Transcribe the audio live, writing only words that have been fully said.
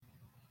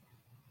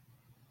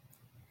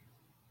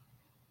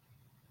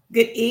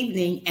Good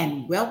evening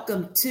and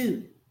welcome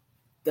to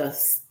the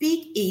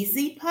Speak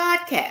Easy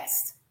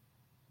podcast.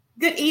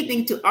 Good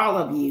evening to all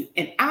of you,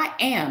 and I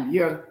am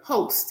your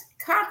host,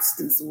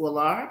 Constance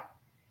Willard,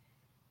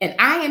 and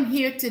I am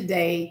here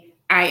today.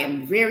 I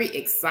am very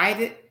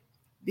excited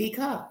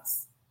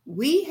because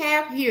we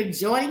have here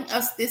joining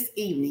us this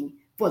evening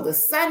for the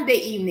Sunday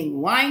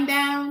evening wind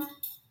down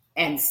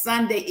and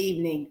Sunday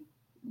evening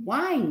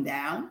wind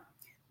down.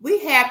 We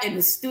have in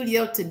the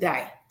studio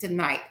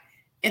tonight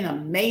an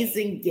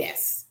amazing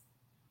guest,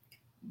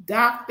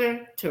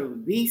 Dr.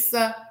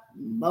 Teresa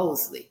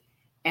Moseley,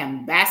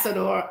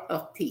 Ambassador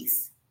of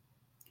Peace.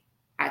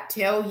 I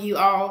tell you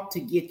all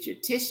to get your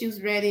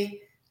tissues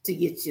ready, to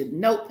get your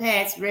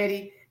notepads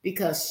ready,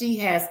 because she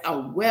has a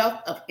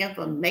wealth of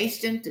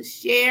information to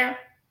share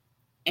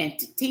and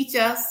to teach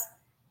us,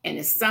 and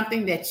it's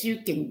something that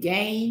you can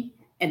gain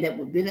and that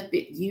will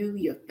benefit you,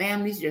 your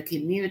families, your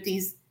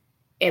communities,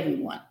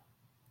 everyone.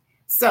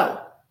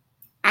 So,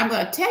 I'm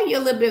going to tell you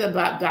a little bit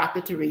about Dr.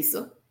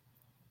 Teresa.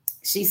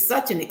 She's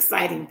such an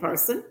exciting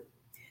person.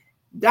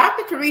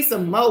 Dr. Teresa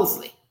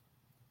Moseley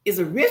is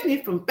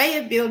originally from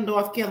Fayetteville,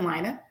 North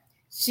Carolina.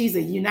 She's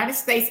a United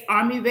States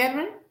Army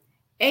veteran,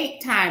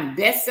 8-time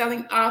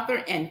best-selling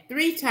author, and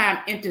 3-time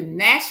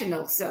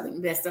international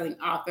best-selling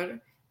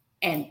author,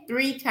 and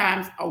 3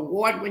 times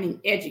award-winning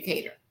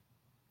educator.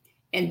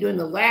 And during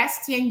the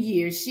last 10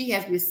 years, she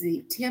has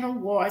received 10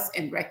 awards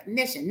and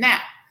recognition. Now,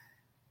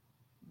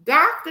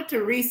 Dr.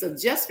 Teresa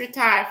just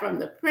retired from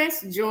the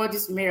Prince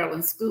George's,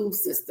 Maryland school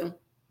system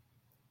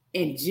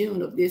in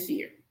June of this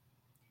year.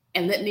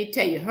 And let me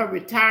tell you, her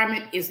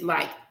retirement it's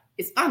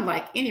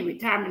unlike any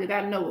retirement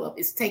that I know of.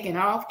 It's taken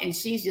off, and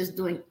she's just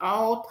doing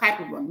all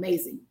type of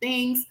amazing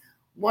things.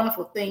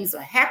 Wonderful things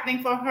are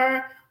happening for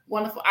her.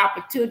 Wonderful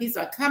opportunities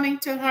are coming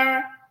to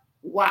her.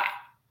 Why?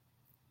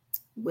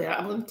 Well,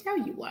 I'm going to tell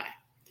you why.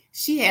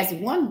 She has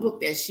one book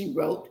that she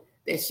wrote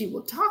that she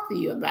will talk to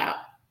you about.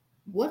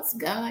 What's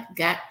God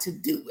got to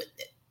do with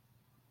it?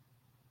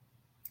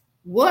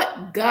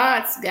 What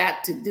God's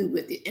got to do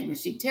with it. And when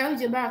she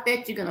tells you about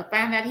that, you're going to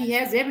find out he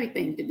has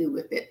everything to do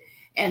with it.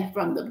 And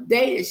from the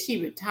day that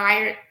she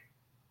retired,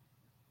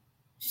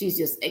 she's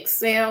just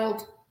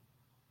excelled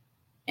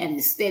and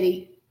is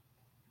steady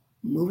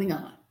moving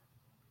on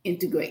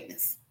into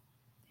greatness.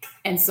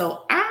 And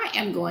so I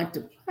am going to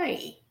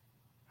play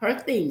her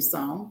theme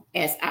song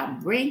as I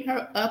bring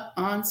her up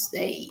on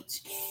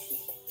stage.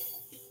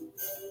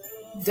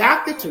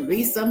 Dr.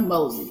 Teresa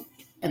Moseley,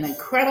 an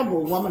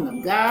incredible woman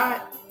of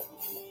God,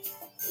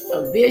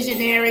 a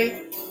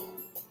visionary,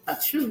 a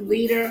true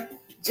leader,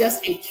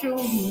 just a true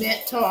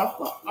mentor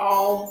for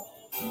all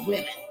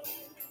women.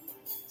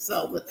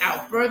 So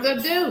without further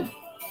ado,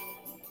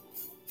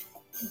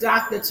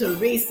 Dr.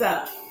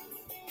 Teresa,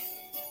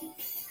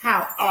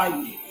 how are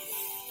you?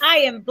 I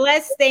am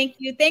blessed. Thank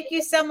you. Thank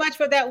you so much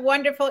for that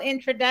wonderful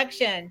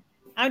introduction.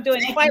 I'm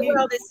doing quite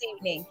well this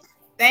evening.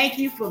 Thank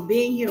you for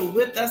being here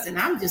with us, and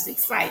I'm just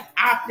excited.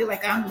 I feel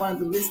like I'm one of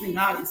the listening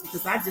audience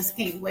because I just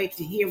can't wait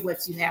to hear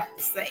what you have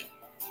to say,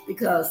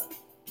 because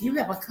you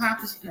have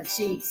accomplished and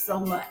achieved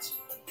so much.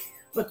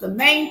 But the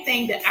main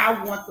thing that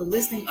I want the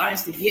listening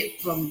audience to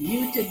get from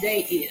you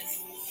today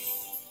is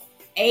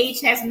age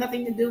has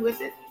nothing to do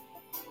with it.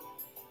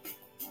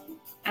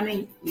 I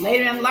mean,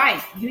 later in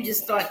life, you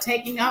just start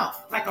taking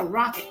off like a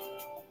rocket,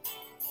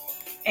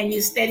 and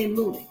you're steady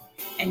moving,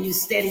 and you're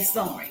steady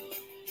soaring.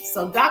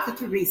 So, Dr.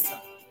 Teresa,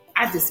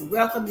 I just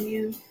welcome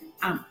you.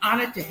 I'm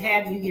honored to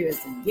have you here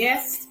as a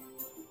guest.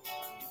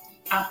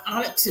 I'm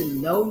honored to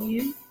know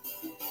you.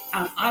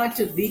 I'm honored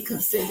to be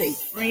considered a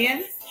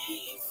friend,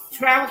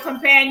 travel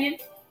companion.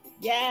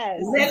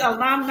 Yes. Lit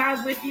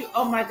alumni with you.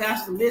 Oh my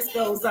gosh, the list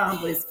goes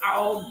on, but it's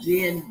all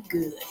been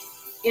good.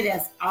 It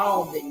has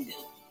all been good.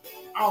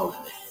 All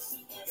of it.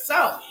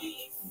 So,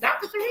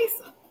 Dr.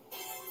 Teresa,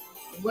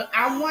 what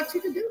I want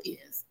you to do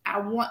is I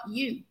want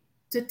you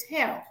to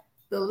tell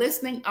the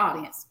listening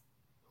audience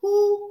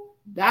who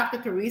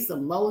Dr. Teresa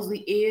Moseley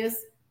is,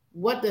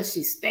 what does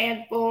she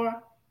stand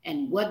for,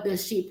 and what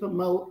does she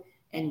promote,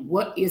 and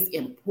what is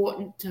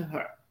important to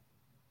her.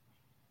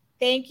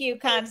 Thank you,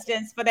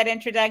 Constance, for that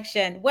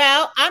introduction.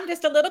 Well, I'm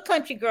just a little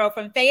country girl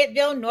from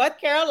Fayetteville, North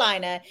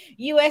Carolina,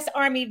 U.S.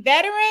 Army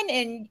veteran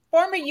and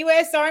former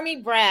U.S. Army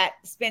brat.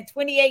 Spent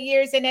 28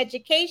 years in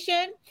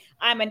education.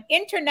 I'm an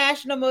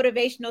international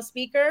motivational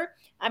speaker.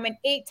 I'm an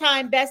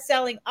 8-time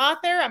best-selling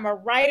author. I'm a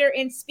writer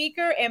and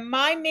speaker, and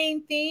my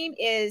main theme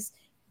is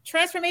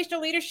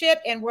transformational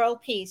leadership and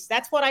world peace.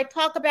 That's what I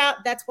talk about.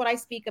 That's what I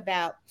speak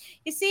about.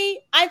 You see,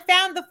 I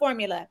found the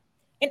formula.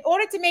 In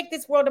order to make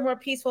this world a more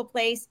peaceful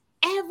place,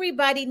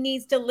 everybody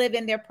needs to live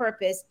in their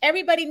purpose.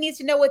 Everybody needs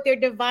to know what their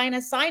divine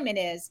assignment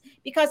is,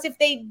 because if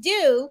they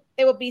do,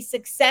 they will be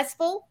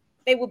successful,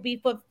 they will be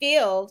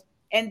fulfilled,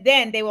 and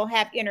then they will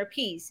have inner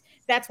peace.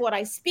 That's what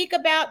I speak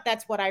about.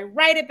 That's what I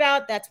write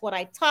about. That's what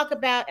I talk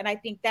about. And I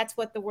think that's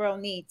what the world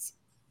needs.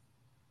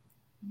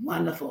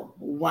 Wonderful.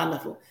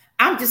 Wonderful.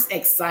 I'm just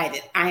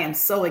excited. I am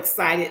so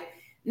excited.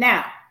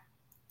 Now,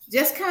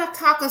 just kind of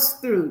talk us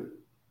through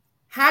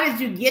How did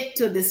you get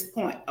to this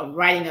point of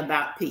writing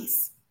about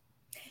peace?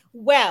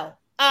 Well,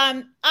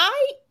 I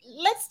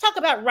let's talk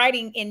about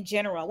writing in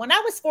general. When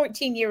I was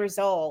 14 years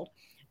old,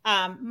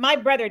 my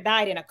brother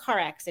died in a car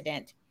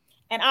accident.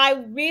 And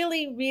I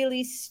really,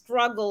 really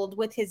struggled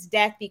with his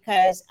death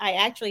because I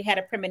actually had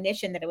a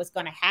premonition that it was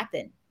going to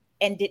happen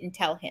and didn't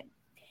tell him.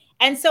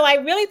 And so I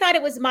really thought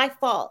it was my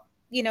fault,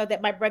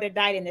 that my brother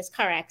died in this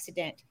car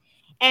accident.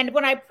 And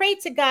when I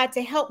prayed to God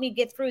to help me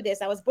get through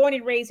this, I was born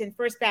and raised in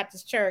First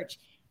Baptist Church.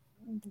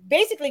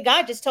 Basically,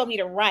 God just told me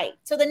to write.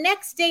 So the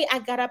next day I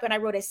got up and I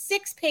wrote a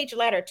 6-page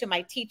letter to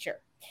my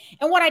teacher.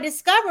 And what I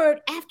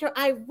discovered after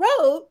I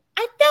wrote,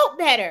 I felt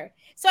better.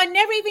 So I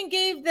never even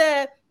gave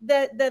the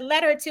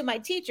letter to my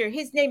teacher.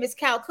 His name is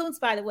Cal Kuntz,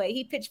 by the way.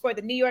 He pitched for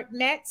the New York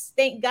Mets.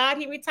 Thank God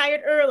he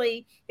retired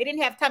early. They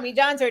didn't have Tommy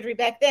John surgery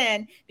back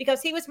then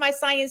because he was my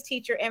science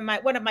teacher and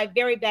one of my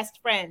very best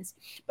friends.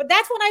 But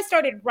that's when I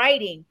started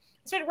writing.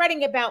 I started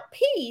writing about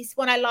peace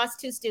when I lost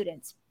 2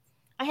 students.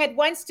 I had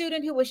one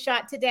student who was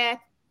shot to death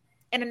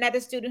and another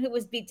student who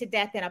was beat to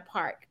death in a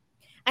park.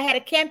 I had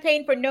a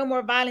campaign for no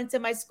more violence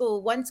in my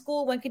school, one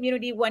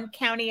community, one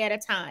county at a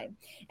time.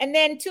 And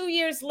then 2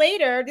 years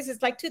later, this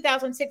is like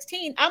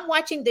 2016, I'm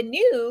watching the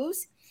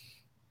news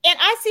and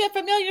I see a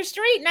familiar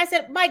street. And I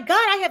said, my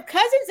God, I have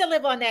cousins that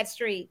live on that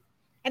street.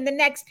 And the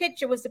next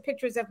picture was the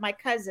pictures of my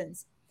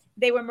cousins.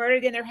 They were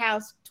murdered in their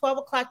house, 12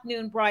 o'clock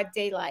noon, broad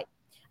daylight.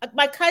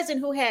 My cousin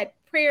who had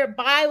prayer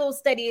Bible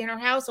study in her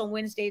house on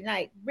Wednesday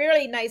night,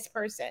 really nice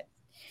person.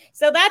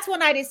 So that's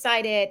when I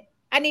decided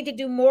I need to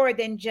do more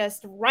than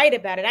just write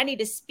about it. I need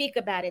to speak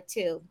about it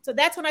too. So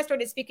that's when I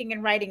started speaking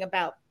and writing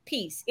about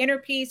peace, inner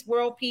peace,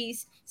 world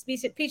peace,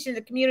 peace in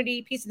the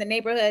community, peace in the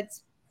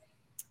neighborhoods.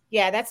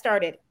 Yeah, that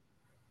started.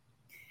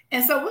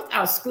 And so with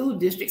our school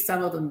districts,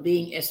 some of them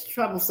being as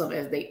troublesome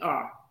as they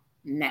are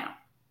now.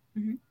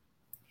 Mm-hmm.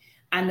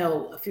 I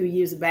know a few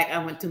years back,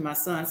 I went to my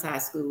son's high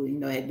school.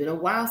 It had been a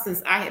while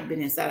since I had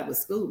been inside of a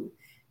school,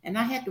 and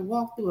I had to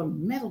walk through a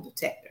metal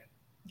detector.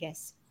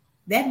 Yes.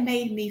 That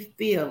made me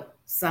feel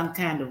some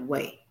kind of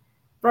way.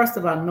 First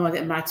of all, knowing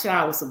that my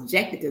child was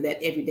subjected to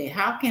that every day.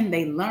 How can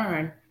they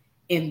learn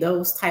in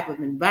those type of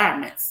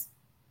environments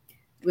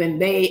when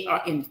they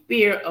are in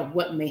fear of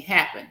what may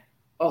happen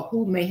or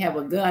who may have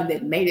a gun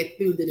that made it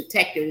through the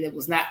detector that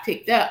was not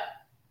picked up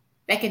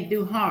that can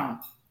do harm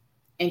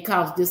and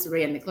cause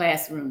disarray in the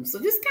classroom? So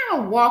just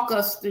kind of walk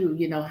us through,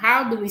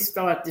 how do we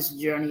start this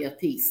journey of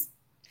peace?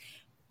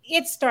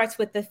 It starts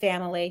with the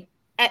family.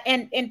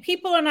 And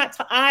people are not,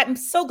 I'm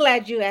so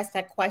glad you asked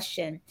that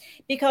question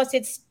because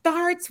it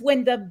starts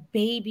when the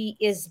baby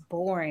is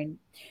born.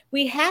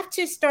 We have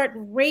to start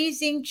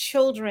raising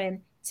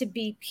children to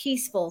be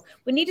peaceful.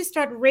 We need to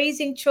start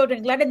raising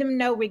children, letting them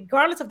know,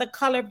 regardless of the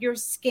color of your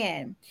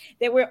skin,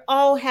 that we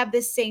all have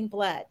the same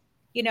blood.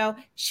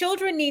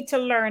 Children need to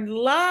learn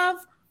love,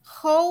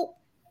 hope,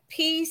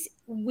 peace,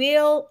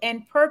 will,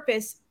 and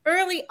purpose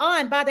early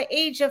on. By the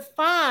age of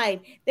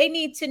 5, they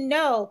need to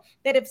know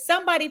that if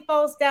somebody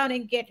falls down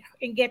and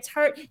gets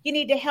hurt, you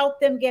need to help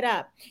them get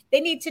up. They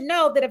need to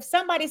know that if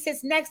somebody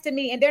sits next to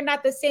me and they're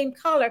not the same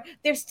color,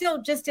 they're still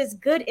just as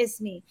good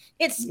as me.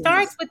 It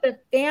starts with the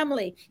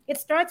family. It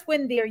starts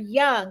when they're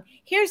young.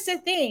 Here's the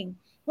thing.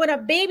 When a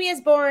baby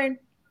is born,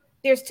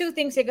 there's 2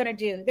 things they're going to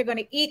do. They're going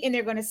to eat and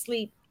they're going to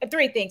sleep.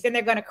 3 things, and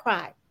they're going to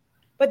cry.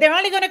 But they're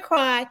only going to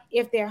cry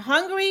if they're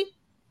hungry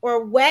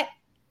or wet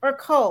or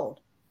cold.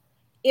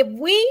 If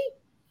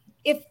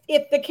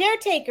the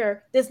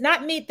caretaker does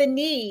not meet the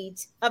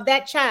needs of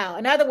that child,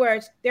 in other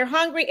words, they're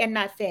hungry and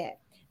not fed,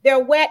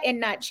 they're wet and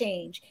not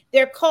changed,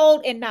 they're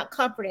cold and not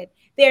comforted,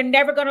 they're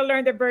never going to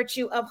learn the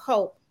virtue of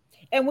hope.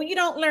 And when you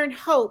don't learn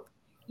hope,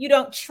 you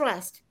don't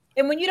trust.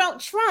 And when you don't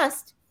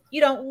trust, you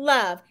don't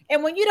love.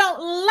 And when you don't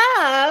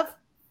love,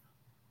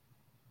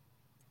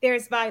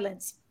 there's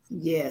violence.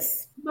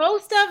 Yes.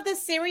 Most of the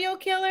serial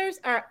killers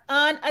are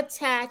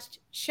unattached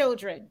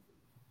children.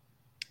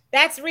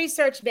 That's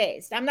research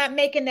based. I'm not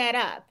making that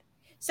up.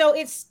 So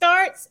it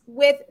starts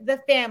with the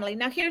family.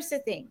 Now, here's the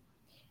thing.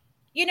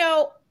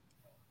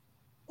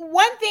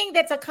 One thing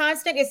that's a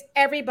constant is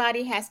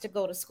everybody has to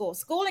go to school.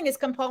 Schooling is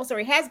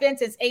compulsory, has been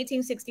since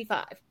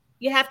 1865.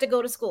 You have to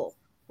go to school,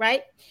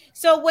 right?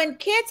 So when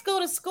kids go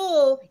to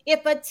school,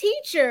 if a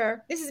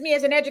teacher, this is me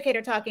as an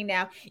educator talking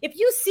now, if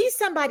you see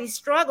somebody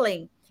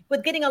struggling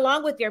with getting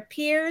along with their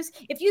peers,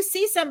 if you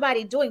see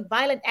somebody doing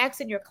violent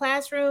acts in your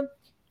classroom,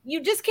 you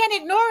just can't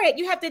ignore it.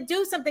 You have to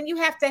do something. You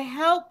have to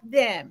help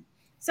them.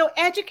 So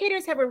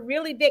educators have a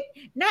really big,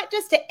 not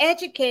just to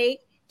educate,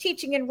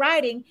 teaching and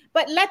writing,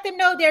 but let them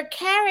know their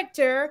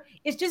character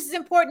is just as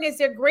important as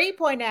their grade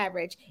point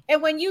average.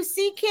 And when you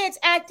see kids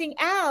acting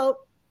out,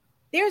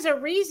 there's a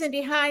reason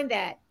behind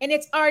that. And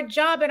it's our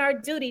job and our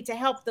duty to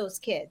help those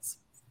kids.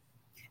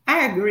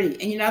 I agree.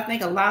 And, I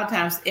think a lot of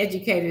times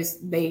educators,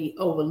 they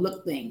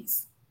overlook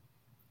things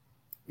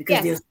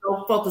because they're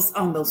so focused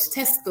on those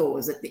test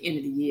scores at the end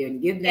of the year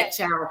and getting that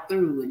child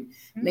through and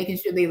making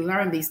sure they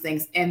learn these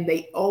things. And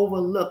they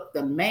overlook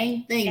the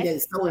main thing that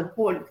is so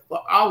important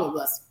for all of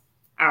us,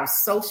 our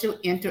social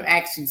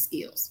interaction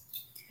skills.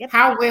 Yep.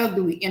 How well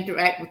do we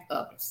interact with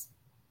others?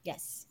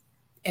 Yes.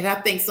 And I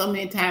think so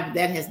many times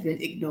that has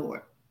been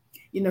ignored.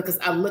 Because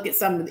I look at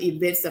some of the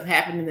events that have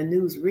happened in the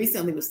news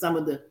recently with some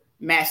of the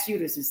mass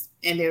shooters,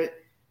 and they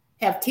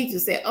have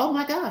teachers say, "Oh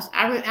my gosh,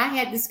 I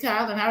had this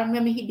child, and I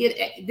remember he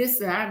did this,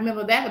 and I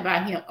remember that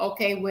about him."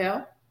 Okay,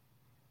 well,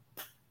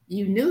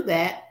 you knew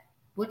that.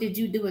 What did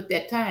you do at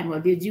that time, or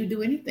did you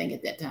do anything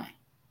at that time?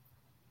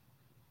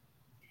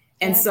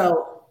 And Yeah.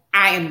 so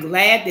I am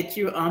glad that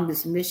you're on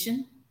this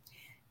mission.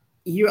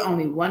 You're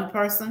only one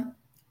person,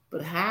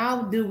 but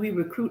how do we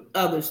recruit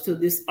others to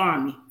this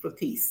army for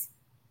peace?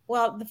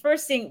 Well, the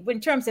first thing,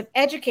 in terms of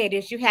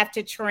educators, you have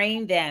to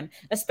train them,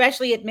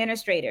 especially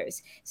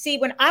administrators. See,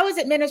 when I was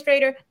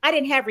administrator, I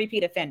didn't have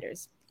repeat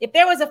offenders. If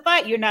there was a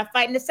fight, you're not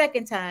fighting the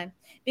second time.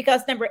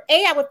 Because number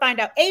A, I would find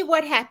out A,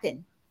 what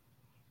happened?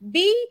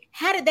 B,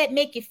 how did that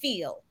make you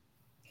feel?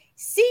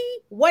 C,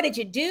 what did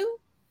you do?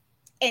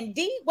 And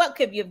D, what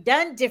could you have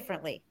done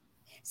differently?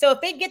 So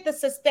if they get the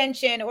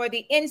suspension or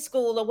the in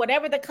school or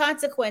whatever the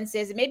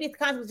consequences, and maybe the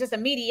consequence is just a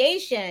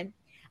mediation,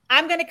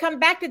 I'm going to come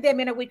back to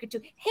them in a week or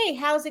two. Hey,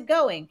 how's it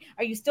going?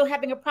 Are you still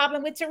having a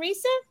problem with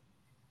Teresa?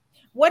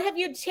 What have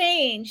you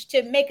changed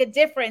to make a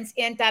difference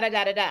in da da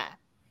da da da?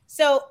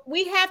 So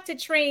we have to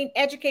train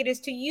educators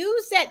to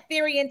use that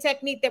theory and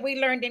technique that we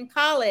learned in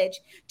college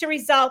to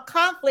resolve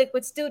conflict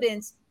with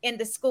students in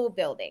the school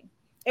building.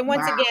 And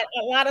once Wow. again,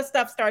 a lot of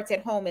stuff starts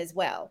at home as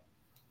well.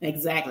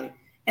 Exactly.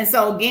 And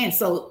so again,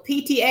 so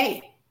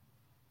PTA, I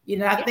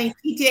Yes. think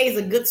PTA is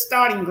a good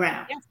starting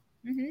ground Yes.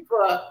 Mm-hmm.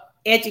 for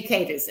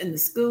educators in the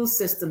school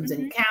systems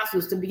Mm-hmm. and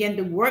counselors to begin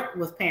to work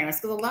with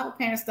parents, because a lot of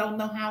parents don't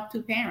know how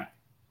to parent.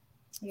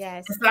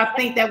 Yes. And so I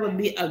think that would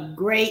be a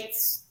great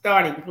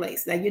starting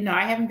place. Now,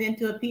 I haven't been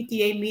to a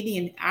PTA meeting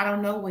and I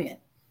don't know when.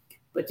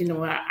 But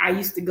when I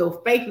used to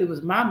go faithfully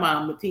with my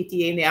mom to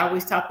PTA, and they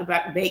always talked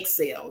about bake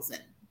sales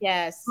and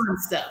Yes. fun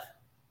stuff.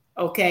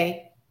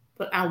 Okay.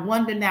 But I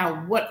wonder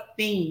now what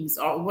themes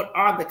or what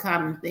are the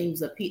common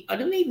themes of PTA, or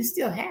do we even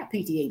still have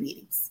PTA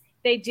meetings?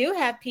 They do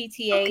have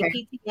PTA,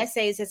 Okay.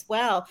 PTSAs as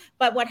well.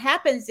 But what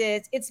happens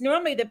is it's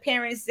normally the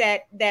parents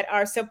that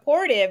are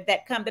supportive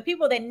that come. The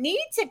people that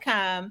need to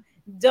come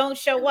don't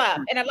show up.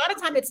 And a lot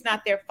of times it's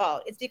not their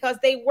fault. It's because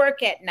they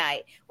work at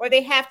night or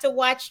they have to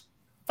watch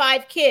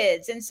 5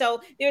 kids. And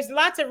so there's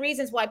lots of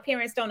reasons why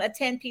parents don't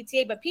attend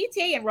PTA, but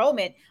PTA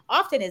enrollment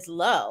often is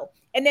low.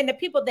 And then the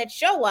people that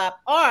show up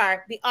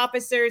are the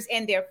officers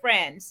and their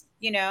friends.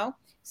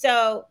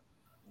 So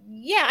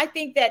yeah, I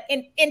think that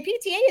and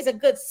PTA is a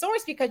good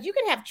source because you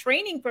can have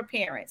training for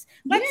parents.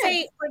 Let's say,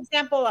 Yes. for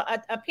example,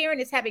 a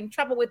parent is having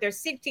trouble with their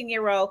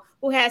 16-year-old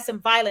who has some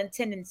violent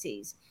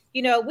tendencies.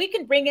 We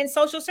can bring in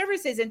social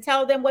services and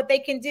tell them what they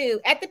can do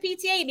at the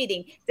PTA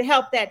meeting to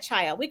help that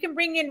child. We can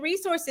bring in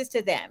resources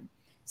to them.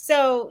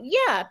 So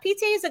yeah,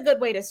 PTA is a good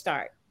way to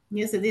start.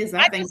 Yes, it is. I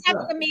Not think just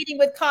having so. a meeting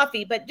with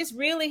coffee, but just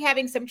really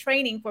having some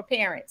training for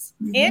parents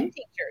and Mhm.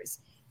 teachers.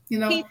 You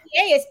know,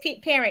 PTA is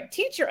Parent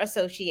Teacher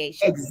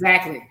Association.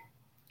 exactly.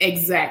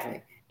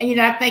 Exactly.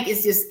 And I think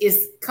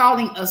it's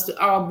calling us to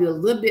all be a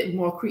little bit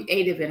more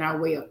creative in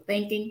our way of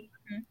thinking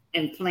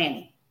and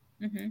planning.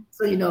 Mm-hmm.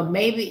 So,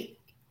 maybe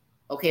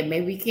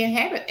we can't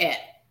have it at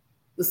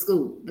the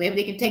school. Maybe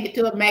they can take it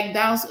to a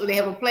McDonald's, or they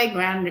have a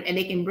playground and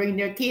they can bring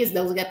their kids.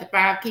 Those who got the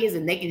 5 kids,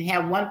 and they can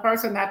have one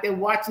person out there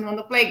watching on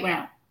the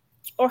playground.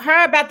 Or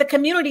how about the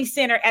community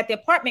center at the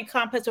apartment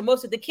complex where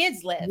most of the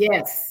kids live?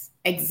 Yes,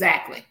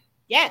 exactly.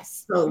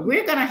 Yes. So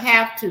we're going to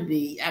have to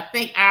be, I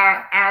think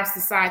our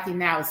society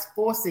now is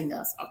forcing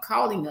us or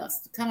calling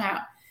us to come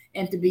out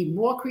and to be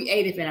more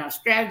creative in our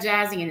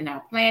strategizing and in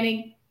our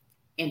planning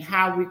and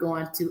how we're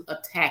going to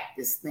attack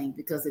this thing,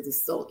 because it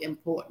is so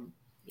important.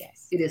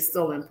 Yes. It is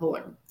so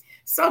important.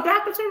 So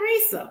Dr.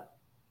 Teresa,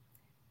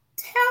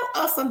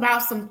 tell us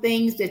about some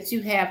things that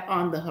you have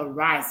on the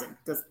horizon,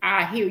 because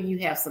I hear you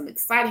have some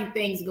exciting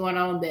things going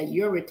on, that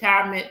your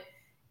retirement,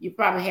 you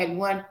probably had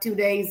 1-2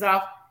 days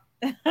off.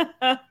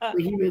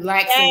 You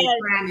relax and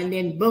recline, and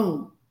then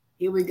boom,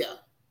 here we go.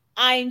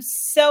 I'm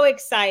so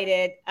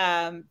excited.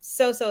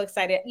 So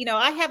excited.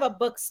 I have a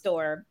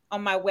bookstore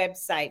on my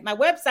website. My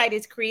website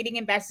is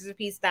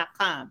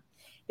creatingambassadorsofpeace.com.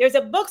 There's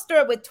a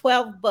bookstore with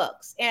 12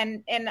 books.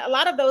 And a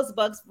lot of those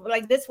books,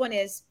 like this one,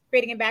 is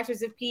Creating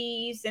Ambassadors of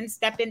Peace and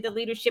Step into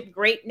Leadership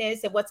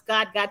Greatness and What's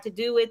God Got to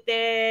Do with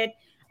It.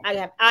 I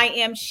have I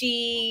Am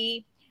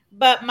She.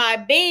 But my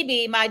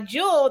baby, my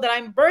jewel that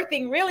I'm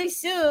birthing really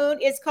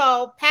soon is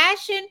called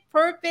Passion,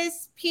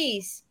 Purpose,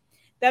 Peace,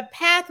 the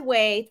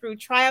Pathway Through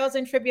Trials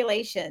and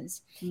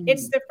Tribulations.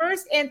 It's the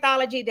first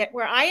anthology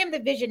where I am the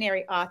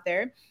visionary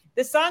author.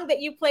 The song that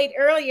you played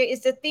earlier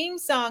is the theme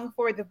song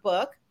for the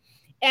book.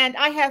 And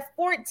I have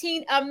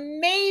 14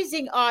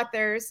 amazing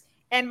authors.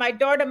 And my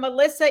daughter,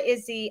 Melissa,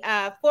 is the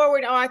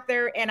forward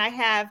author. And I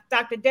have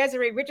Dr.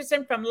 Desiree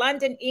Richardson from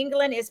London,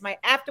 England, is my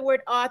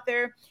afterward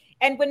author.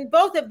 And when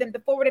both of them, the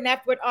forward and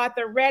afterward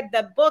author, read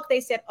the book,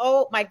 they said,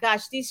 oh my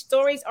gosh, these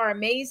stories are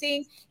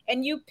amazing.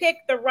 And you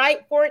picked the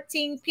right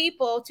 14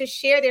 people to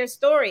share their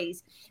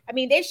stories. I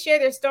mean, they share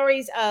their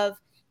stories of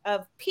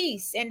of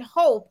peace and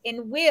hope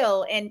and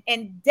will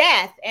and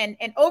death and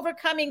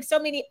overcoming so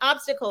many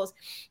obstacles.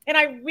 And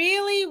I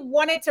really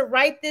wanted to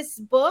write this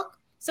book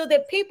so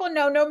that people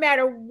know no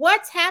matter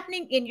what's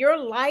happening in your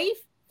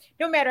life,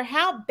 no matter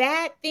how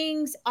bad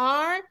things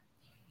are,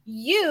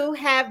 you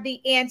have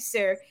the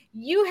answer.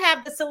 You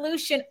have the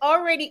solution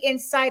already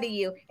inside of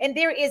you. And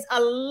there is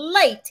a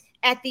light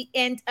at the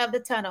end of the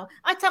tunnel.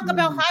 I talk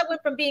about how I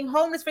went from being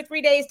homeless for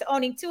 3 days to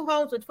owning 2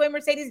 homes with twin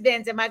Mercedes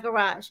Benz in my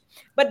garage.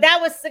 But that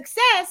was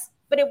success,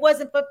 but it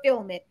wasn't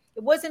fulfillment.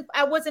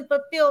 I wasn't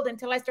fulfilled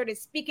until I started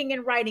speaking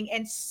and writing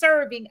and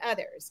serving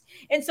others.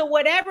 And so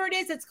whatever it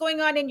is that's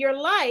going on in your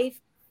life,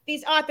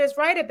 these authors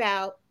write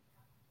about,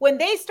 when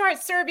they start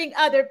serving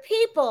other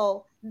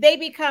people, they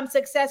become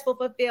successful,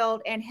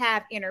 fulfilled, and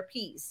have inner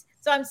peace.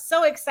 So I'm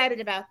so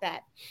excited about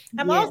that.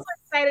 I'm also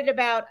excited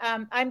about,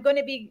 I'm going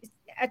to be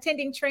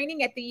attending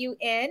training at the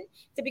UN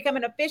to become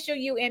an official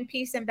UN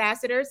Peace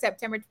Ambassador,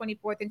 September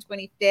 24th and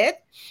 25th.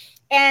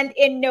 And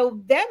in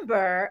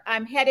November,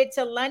 I'm headed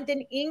to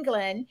London,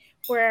 England,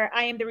 where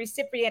I am the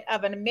recipient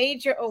of a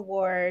major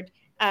award.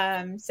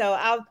 So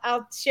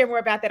I'll share more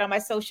about that on my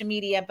social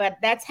media, but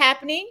that's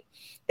happening.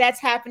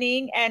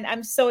 And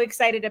I'm so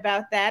excited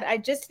about that. I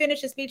just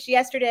finished a speech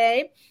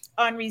yesterday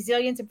on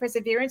resilience and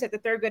perseverance at the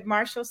Thurgood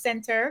Marshall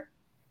Center.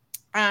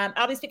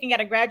 I'll be speaking at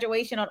a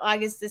graduation on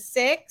August the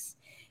 6th.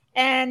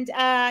 And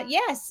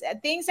yes,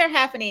 things are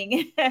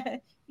happening.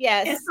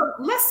 Yes. And so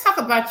let's talk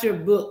about your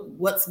book,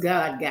 What's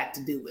God Got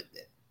to Do with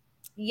It?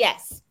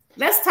 Yes.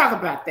 Let's talk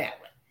about that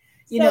one.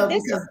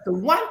 Because the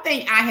one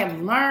thing I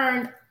have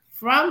learned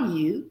from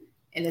you,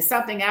 and it's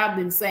something I've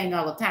been saying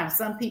all the time.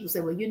 Some people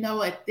say,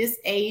 well, at this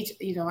age,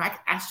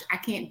 I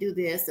can't do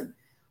this. And,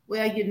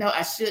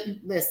 I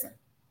shouldn't listen.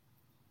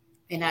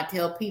 And I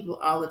tell people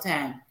all the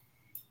time,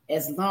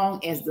 as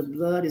long as the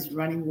blood is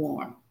running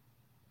warm,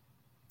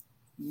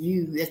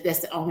 that's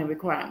the only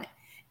requirement.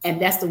 And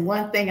that's the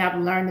one thing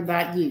I've learned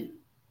about you.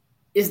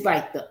 It's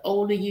like the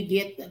older you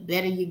get, the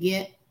better you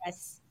get.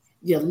 Yes.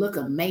 You look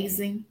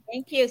amazing.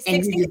 Thank you. 64.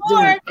 And you're just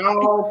doing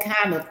all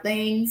kind of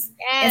things.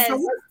 Yes. And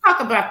so let's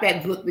talk about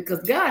that book, because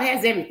God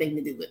has everything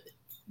to do with it.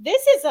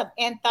 This is an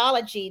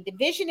anthology. The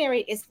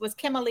visionary was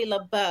Kimberly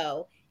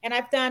LeBeau, and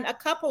I've done a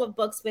couple of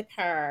books with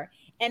her.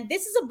 And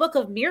this is a book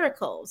of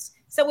miracles.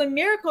 So when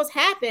miracles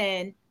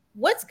happen,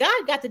 what's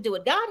God got to do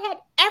with it? God had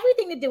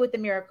everything to do with the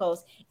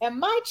miracles. In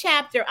my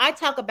chapter, I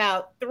talk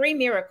about 3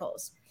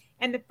 miracles.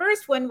 And the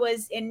first one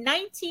was in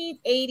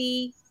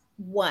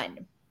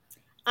 1981.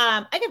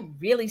 I got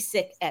really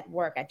sick at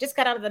work. I just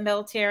got out of the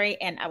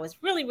military and I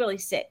was really, really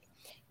sick.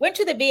 Went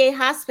to the VA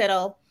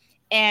hospital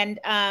and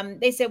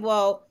they said,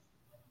 well,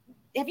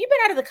 have you been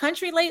out of the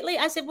country lately?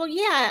 I said, well,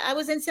 yeah, I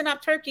was in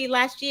Sinop, Turkey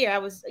last year. I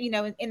was,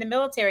 in the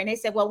military. And they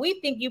said, well, we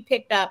think you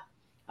picked up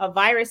a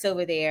virus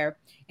over there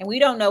and we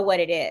don't know what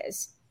it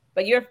is,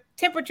 but your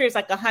temperature is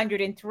like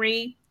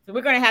 103. So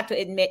we're going to have to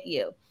admit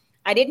you.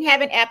 I didn't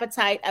have an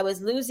appetite. I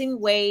was losing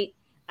weight.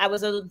 I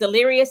was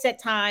delirious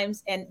at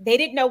times, and they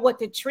didn't know what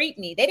to treat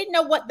me. They didn't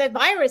know what the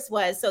virus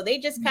was. So they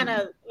just kind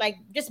of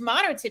just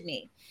monitored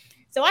me.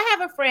 So I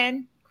have a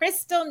friend,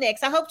 Crystal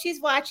Nix. I hope she's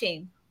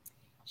watching.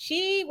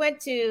 She went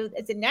to,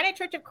 it's a United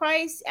Church of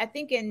Christ, I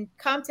think in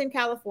Compton,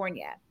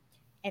 California.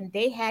 And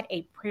they had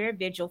a prayer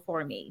vigil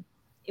for me.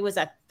 It was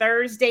a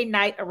Thursday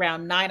night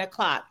around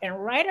 9:00.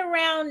 And right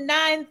around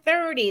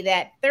 9:30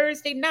 that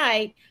Thursday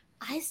night,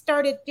 I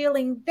started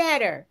feeling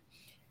better.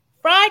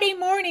 Friday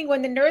morning,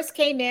 when the nurse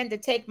came in to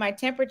take my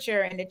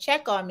temperature and to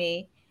check on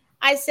me,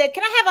 I said,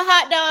 can I have a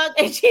hot dog?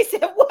 And she said,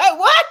 what?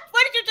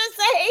 What did you just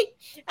say?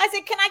 I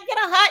said, can I get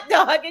a hot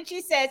dog? And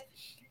she says,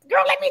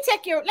 girl, let me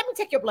take your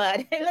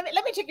blood.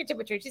 let me check your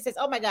temperature. She says,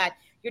 oh my God,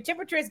 your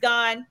temperature is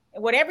gone.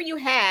 And whatever you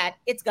had,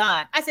 it's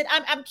gone. I said,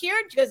 I'm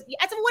cured. She goes,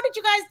 I said, what did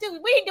you guys do?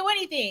 We didn't do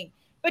anything,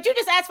 but you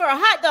just asked for a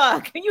hot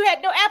dog and you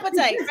had no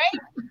appetite, right?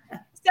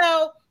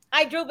 So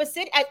I drove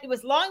it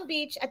was Long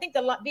Beach. I think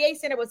the VA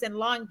center was in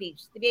Long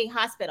Beach, the VA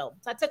hospital.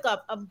 So I took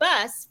a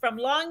bus from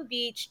Long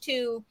Beach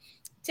to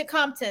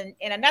Compton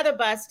and another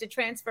bus to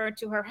transfer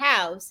to her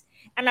house.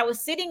 And I was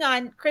sitting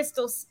on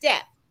Crystal's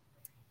step.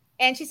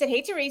 And she said,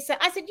 hey, Teresa.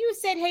 I said, you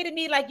said hey to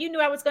me like you knew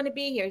I was going to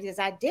be here. She says,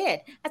 I did.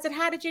 I said,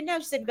 how did you know?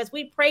 She said, because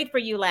we prayed for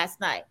you last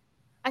night.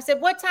 I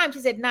said, what time? She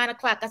said,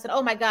 9:00. I said,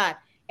 oh my God.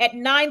 At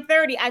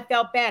 9:30, I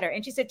felt better.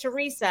 And she said,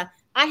 Teresa,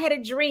 I had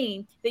a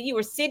dream that you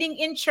were sitting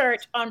in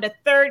church on the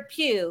 3rd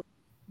pew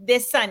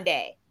this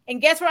Sunday.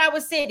 And guess where I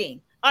was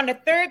sitting? On the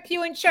 3rd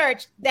pew in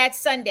church that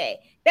Sunday.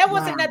 That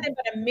wasn't nothing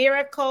but a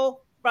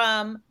miracle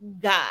from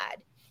God.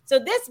 So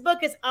this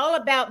book is all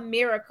about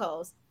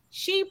miracles.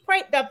 She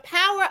prayed the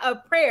power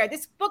of prayer.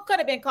 This book could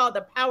have been called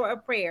The Power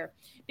of Prayer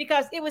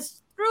because it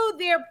was through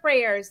their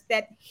prayers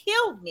that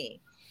healed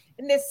me.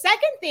 And the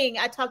second thing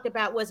I talked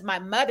about was my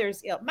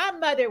mother's ill. My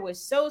mother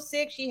was so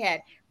sick. She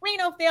had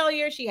renal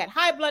failure. She had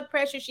high blood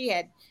pressure. She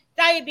had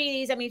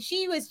diabetes. I mean,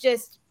 she was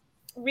just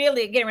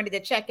really getting ready to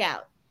check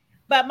out.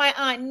 But my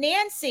Aunt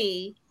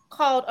Nancy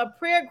called a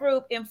prayer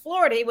group in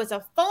Florida. It was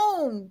a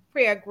phone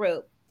prayer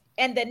group.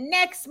 And the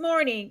next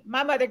morning,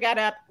 my mother got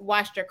up,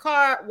 washed her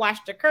car,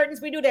 washed the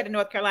curtains. We do that in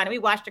North Carolina. We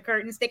wash the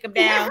curtains, stick them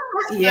down,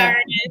 Yeah.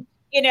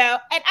 And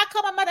I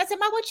called my mother. I said,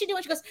 "Mom, what you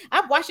doing?" She goes,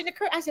 "I'm washing the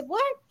curtain." I said,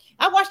 "What?"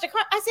 I washed the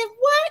car. I said,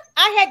 "What?"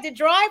 I had to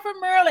drive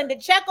from Maryland to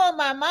check on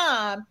my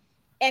mom.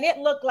 And it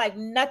looked like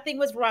nothing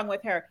was wrong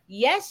with her.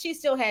 Yes, she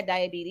still had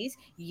diabetes.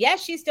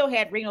 Yes, she still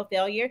had renal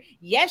failure.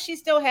 Yes, she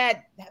still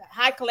had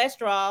high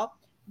cholesterol.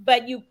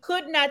 But you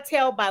could not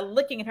tell by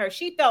looking at her.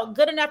 She felt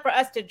good enough for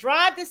us to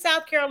drive to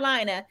South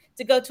Carolina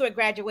to go to a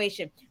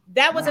graduation.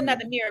 That was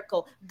another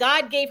miracle.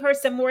 God gave her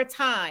some more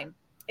time,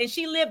 and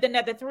she lived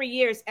another 3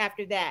 years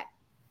after that.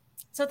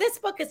 So this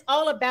book is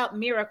all about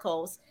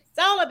miracles. It's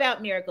all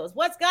about miracles.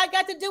 What's God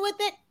got to do with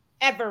it?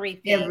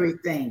 Everything.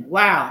 Everything.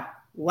 Wow.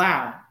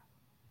 Wow.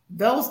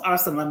 Those are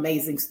some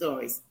amazing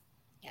stories.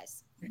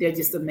 Yes. They're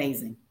just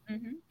amazing.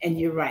 Mm-hmm. And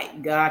you're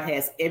right. God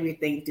has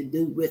everything to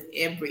do with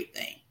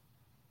everything.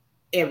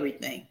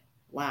 Everything.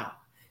 Wow.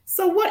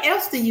 So what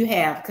else do you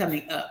have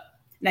coming up?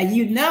 Now,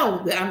 you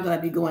know that I'm going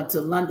to be going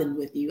to London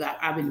with you.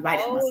 I've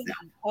invited myself.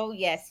 Oh,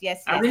 yes.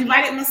 I've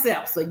invited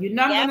myself. So you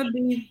know I'm going to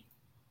be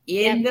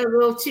in the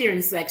little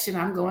cheering section.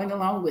 I'm going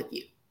along with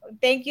you.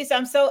 Thank you.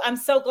 So I'm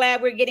so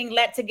glad we're getting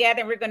let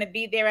together. We're going to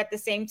be there at the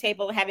same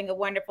table, having a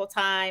wonderful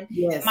time.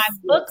 Yes. My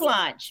book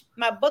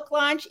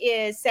launch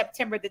is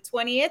September the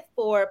 20th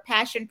for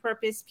Passion,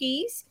 Purpose,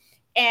 Peace.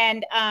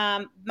 And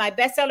my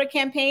bestseller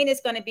campaign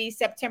is going to be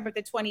September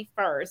the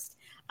 21st.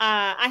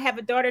 I have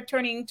a daughter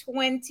turning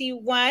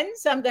 21,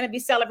 so I'm going to be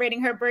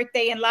celebrating her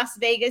birthday in Las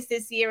Vegas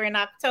this year in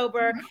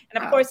October.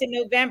 And of course, in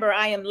November,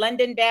 I am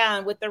London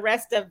bound with the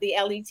rest of the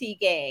LET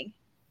gang.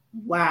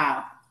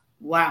 Wow.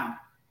 Wow.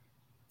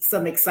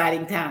 Some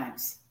exciting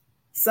times.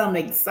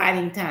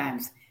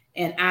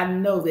 And I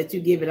know that you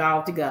give it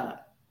all to God.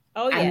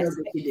 Oh, yes. I know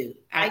that you do.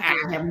 I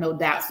have no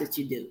doubts that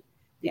you do,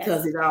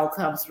 because it all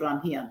comes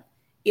from Him.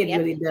 It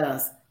really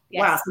does.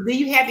 Yes. Wow. So do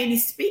you have any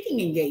speaking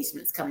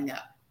engagements coming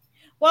up?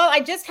 Well, I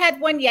just had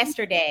one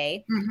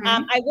yesterday.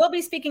 Mm-hmm. I will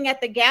be speaking at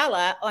the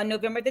gala on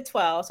November the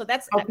 12th. So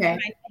that's my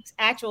next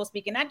actual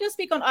speaking. I do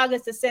speak on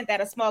August the 10th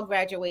at a small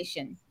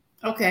graduation.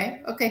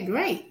 Okay.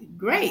 Great.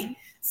 Mm-hmm.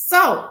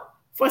 So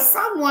for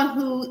someone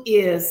who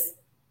is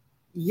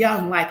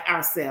young like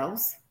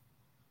ourselves,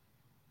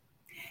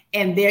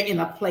 and they're in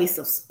a place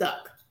of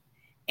stuck,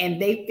 and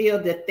they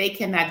feel that they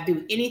cannot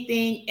do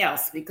anything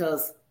else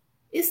because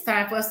it's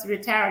time for us to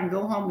retire and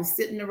go home and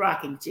sit in the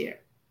rocking chair.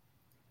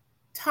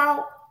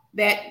 Talk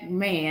that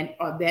man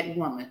or that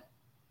woman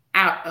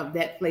out of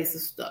that place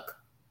of stuck.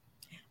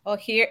 Oh,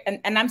 here,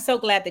 and I'm so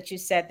glad that you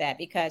said that,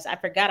 because I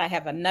forgot I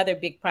have another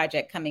big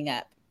project coming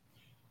up.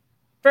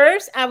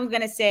 First, I'm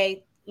going to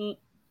say,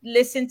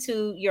 listen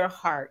to your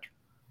heart.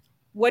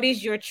 What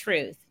is your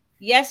truth?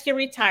 Yes, you're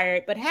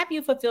retired, but have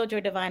you fulfilled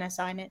your divine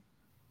assignment?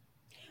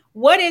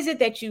 What is it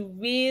that you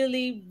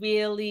really,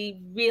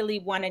 really, really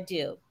want to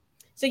do?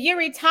 So you're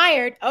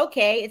retired.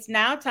 Okay, it's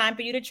now time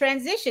for you to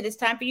transition. It's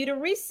time for you to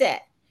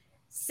reset.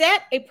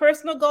 Set a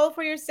personal goal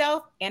for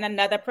yourself and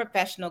another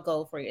professional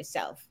goal for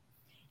yourself.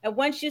 And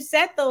once you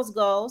set those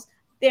goals,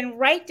 then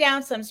write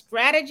down some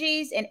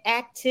strategies and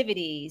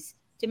activities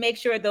to make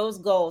sure those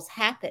goals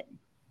happen.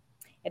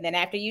 And then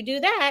after you do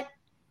that,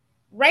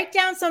 write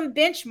down some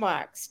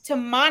benchmarks to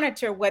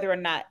monitor whether or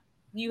not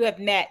you have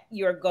met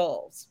your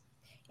goals.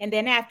 And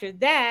then after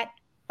that,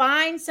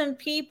 find some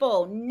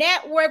people,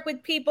 network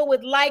with people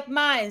with like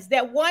minds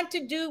that want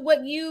to do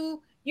what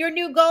your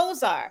new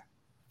goals are.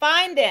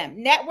 Find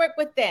them, network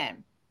with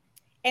them,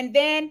 and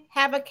then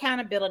have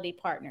accountability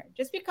partner.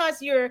 Just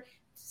because you're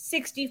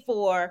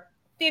 64,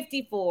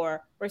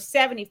 54, or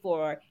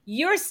 74,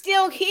 you're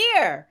still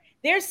here.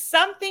 There's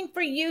something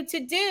for you to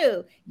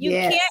do. You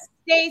can't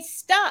stay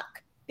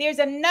stuck. There's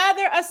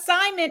another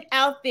assignment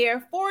out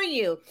there for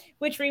you,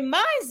 which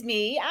reminds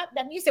me,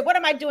 you said, what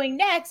am I doing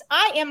next?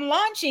 I am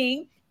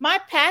launching my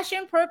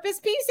Passion, Purpose,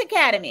 Peace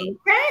Academy.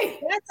 Okay.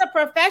 That's a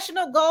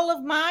professional goal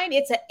of mine.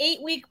 It's an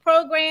 8-week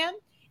program.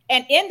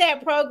 And in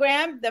that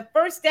program, the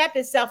first step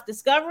is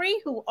self-discovery.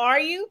 Who are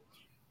you?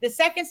 The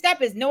second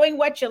step is knowing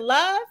what you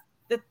love.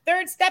 The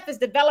third step is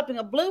developing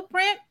a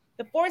blueprint.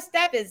 The fourth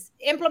step is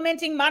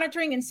implementing,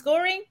 monitoring, and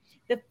scoring.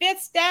 The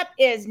fifth step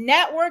is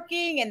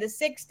networking. And the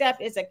sixth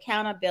step is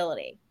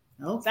accountability.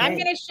 Okay. So I'm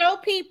going to show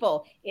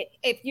people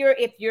if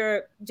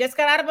you're just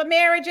got out of a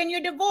marriage and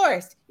you're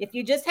divorced, if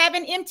you just have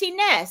an empty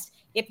nest,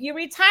 if you're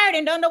retired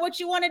and don't know what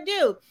you want to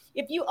do,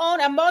 if you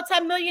own a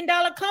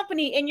multi-million-dollar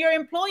company and your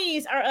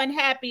employees are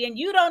unhappy and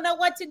you don't know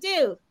what to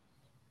do,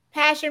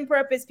 Passion,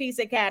 Purpose, Peace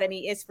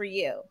Academy is for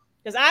you.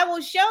 Because I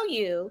will show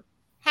you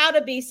how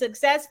to be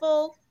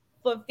successful,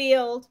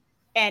 fulfilled,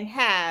 and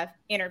have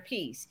inner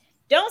peace.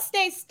 Don't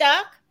stay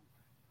stuck.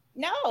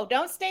 No,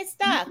 don't stay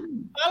stuck.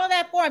 Mm-hmm. Follow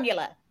that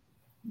formula.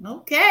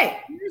 Okay.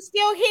 You're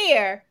still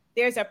here.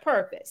 There's a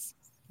purpose.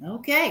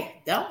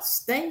 Okay. Don't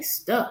stay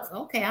stuck.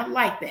 Okay. I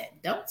like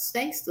that. Don't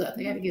stay stuck.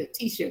 I got to get a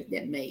t-shirt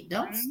that made.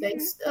 Don't stay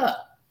stuck.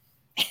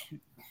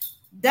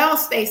 Don't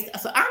stay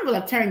stuck. So I'm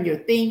going to turn your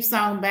theme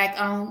song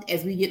back on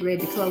as we get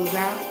ready to close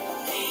out,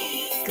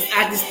 because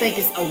I just think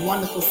it's a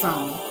wonderful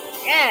song.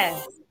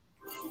 Yes.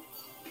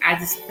 I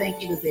just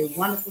think it is a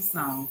wonderful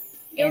song.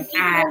 You'll And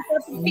keep I doing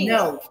so for peace.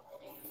 know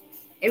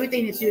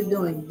everything that you're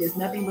doing, there's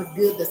nothing but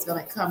good that's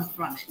going to come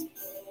from it.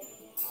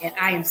 And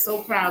I am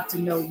so proud to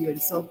know you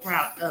and so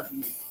proud of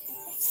you.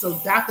 So,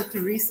 Dr.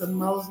 Teresa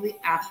Moseley,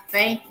 I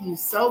thank you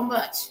so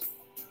much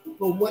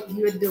for what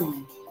you're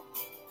doing,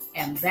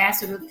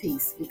 Ambassador of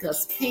Peace,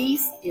 because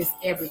peace is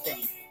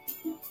everything.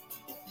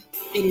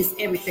 It is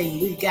everything.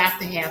 We've got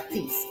to have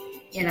peace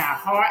in our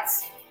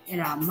hearts, in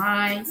our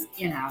minds,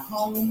 in our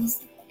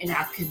homes, in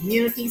our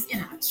communities, in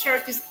our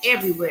churches,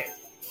 everywhere.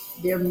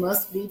 There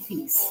must be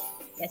peace.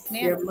 Yes,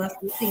 ma'am. There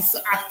must be peace. So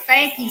I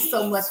thank you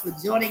so much for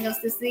joining us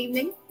this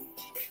evening.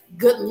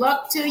 Good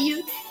luck to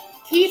you.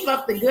 Keep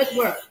up the good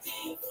work.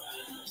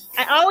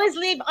 I always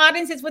leave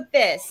audiences with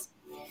this.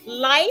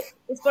 Life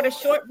is but a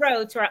short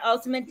road to our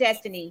ultimate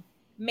destiny.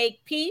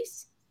 Make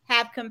peace,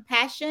 have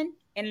compassion,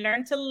 and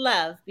learn to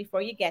love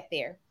before you get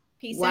there.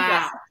 Peace and Wow.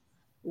 blessings.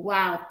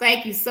 Wow.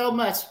 Thank you so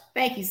much.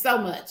 Thank you so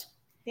much.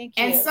 Thank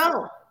And you.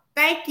 so,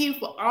 thank you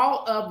for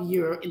all of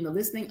you in the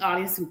listening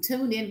audience who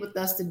tuned in with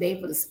us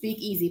today for the Speak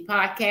Easy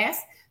podcast.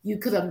 You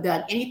could have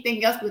done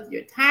anything else with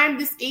your time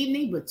this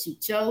evening, but you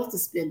chose to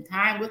spend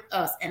time with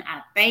us, and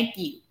I thank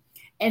you.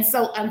 And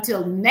so,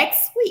 until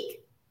next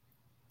week,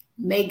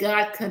 may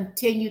God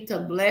continue to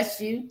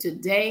bless you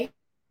today,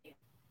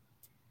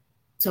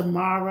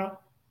 tomorrow,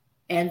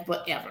 and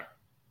forever.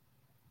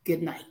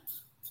 Good night.